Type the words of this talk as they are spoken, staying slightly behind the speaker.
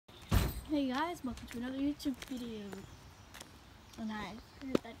Hey guys, welcome to another YouTube video. And I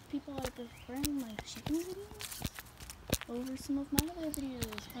heard that people are preferring my chicken videos over some of my other videos.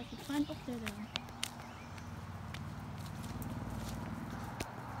 If I could find up there though.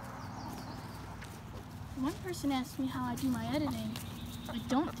 One person asked me how I do my editing. I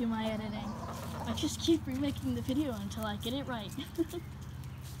don't do my editing. I just keep remaking the video until I get it right. No.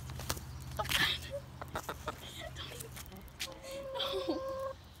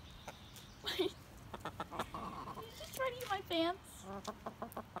 Wait. He's just trying to eat my pants.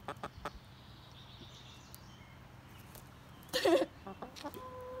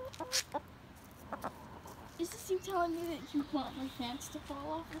 Is this you telling me that you want my pants to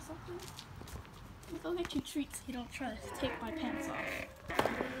fall off or something? Go get you treats so you don't try to take my pants off.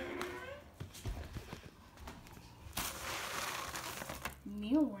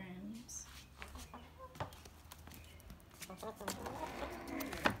 Mealworms.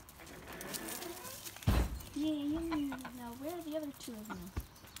 Yeah. Now where are the other two of them?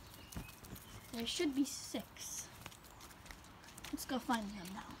 There should be 6. Let's go find them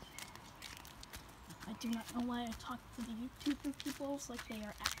now. I do not know why I talk to the YouTuber peoples like they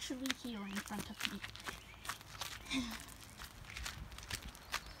are actually here in front of me.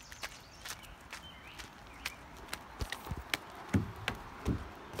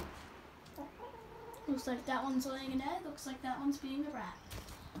 Looks like that one's laying an egg. Looks like that one's being a rat.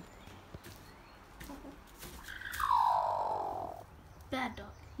 Bad dog.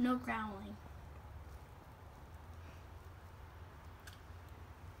 No growling.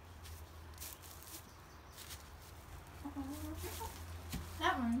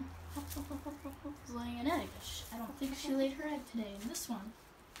 That one is laying an egg. I don't think she laid her egg today. And this one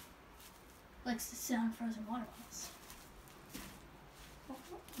likes to sit on frozen watermelons.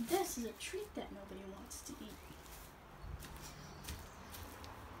 This is a treat that nobody wants to eat.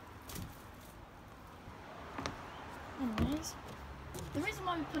 Anyways, the reason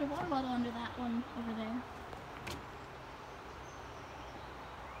why we put a water bottle under that one over there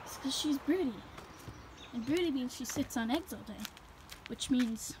is because she's broody. And broody means she sits on eggs all day, which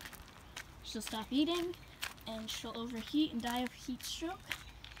means she'll stop eating and she'll overheat and die of heat stroke.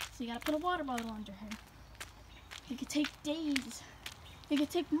 So you gotta put a water bottle under her. It could take days. It could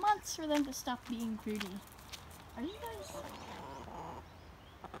take months for them to stop being broody. Are you guys?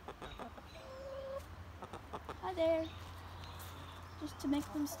 Hi there. Just to make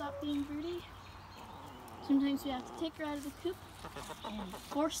them stop being broody. Sometimes we have to take her out of the coop and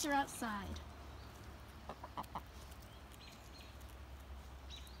force her outside.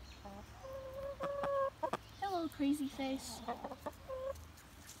 Hello, crazy face.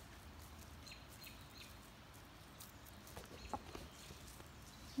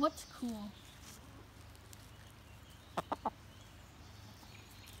 What's cool?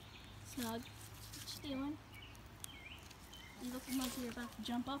 Snug. Stealing. You look like you're about to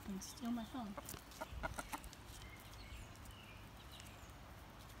jump up and steal my phone.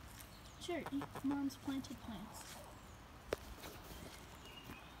 Sure, eat Mom's planted plants.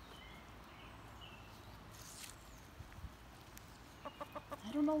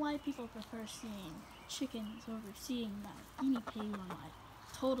 I don't know why people prefer seeing chickens over seeing that guinea pig on my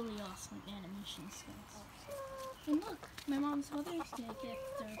totally awesome animation skills. And look, my mom's Mother's Day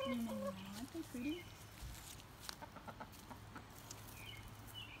gifts are blooming now. Aren't they pretty?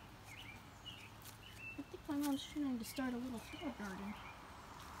 I think my mom's trying to start a little flower garden.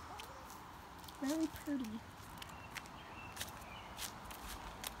 Very pretty.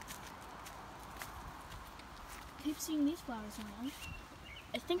 I keep seeing these flowers around.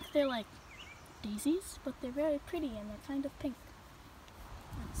 I think they're like daisies, but they're very pretty and they're kind of pink.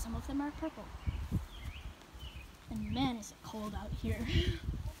 And some of them are purple. And man, is it cold out here.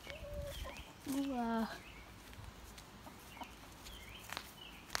 Ooh,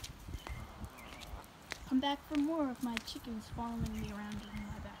 come back for more of my chickens following me around in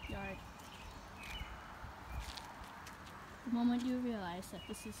my backyard. The moment you realize that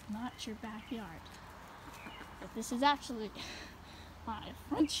this is not your backyard, that this is actually my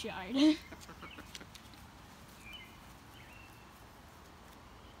front yard.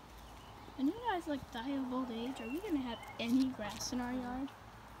 And you guys like die of old age? Are we gonna have any grass in our yard?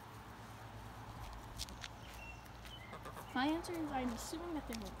 My answer is I'm assuming that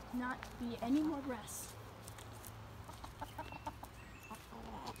there will not be any more grass.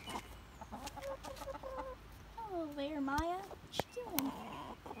 Hello there, Maya. What you doing?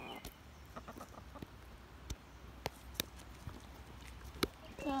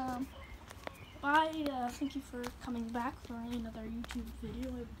 Bye, thank you for coming back for another YouTube video.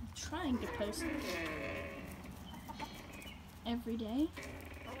 I've been trying to post every day,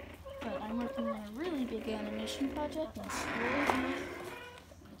 but I animation project in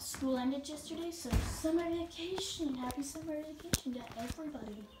school ended yesterday, so summer vacation. Happy summer vacation to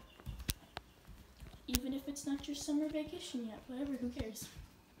everybody. Even if it's not your summer vacation yet, whatever, who cares?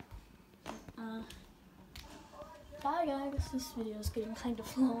 Bye guys, this video is getting kind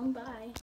of long, bye.